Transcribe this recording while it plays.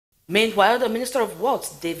Meanwhile, the Minister of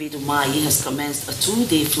Works, David Umahi, has commenced a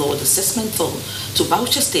 2-day flood assessment tour to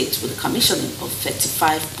Bauchi State with the commissioning of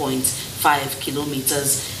 35.5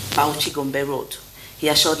 kilometers Bauchi-Gombe Road. He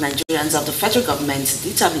assured Nigerians of the federal government's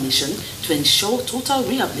determination to ensure total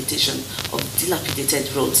rehabilitation of dilapidated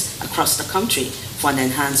roads across the country for an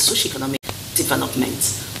enhanced socio-economic development.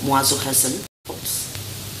 Muazu Hassan reports.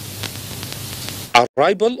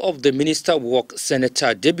 Arrival of the Minister of Works,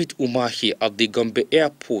 Senator David Umahi, at the Gombe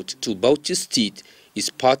Airport to Bauchi State is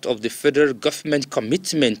part of the federal government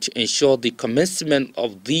commitment to ensure the commencement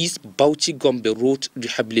of these Bauchi-Gombe Road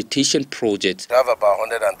rehabilitation projects. We have about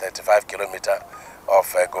 135 kilometers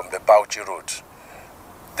of Gombe-Bauchi road.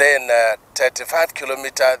 Then 35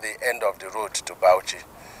 kilometers, the end of the road to Bauchi,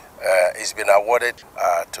 is been awarded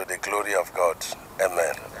to the glory of God.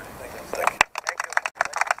 Amen. Thank you.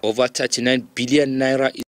 Over 39 billion naira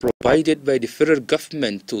is provided by the federal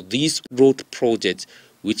government to these road projects,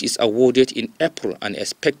 which is awarded in April and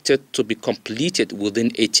expected to be completed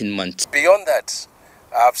within 18 months. Beyond that,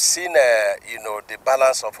 I've seen the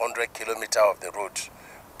balance of 100 kilometers of the road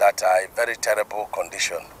that are in very terrible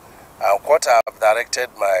condition. And what I've directed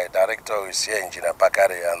my director, who is here, Engineer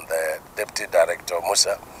Bakari, and the Deputy Director,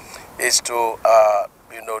 Musa, is to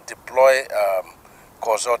deploy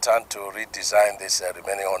consultant to redesign this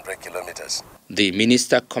remaining 100 kilometers. The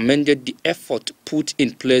minister commended the effort put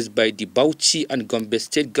in place by the Bauchi and Gombe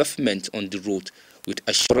state government on the road, with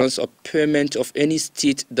assurance of payment of any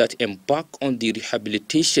state that embark on the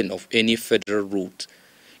rehabilitation of any federal road.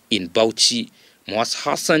 In Bauchi, Muazu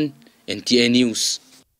Hassan, NTA News.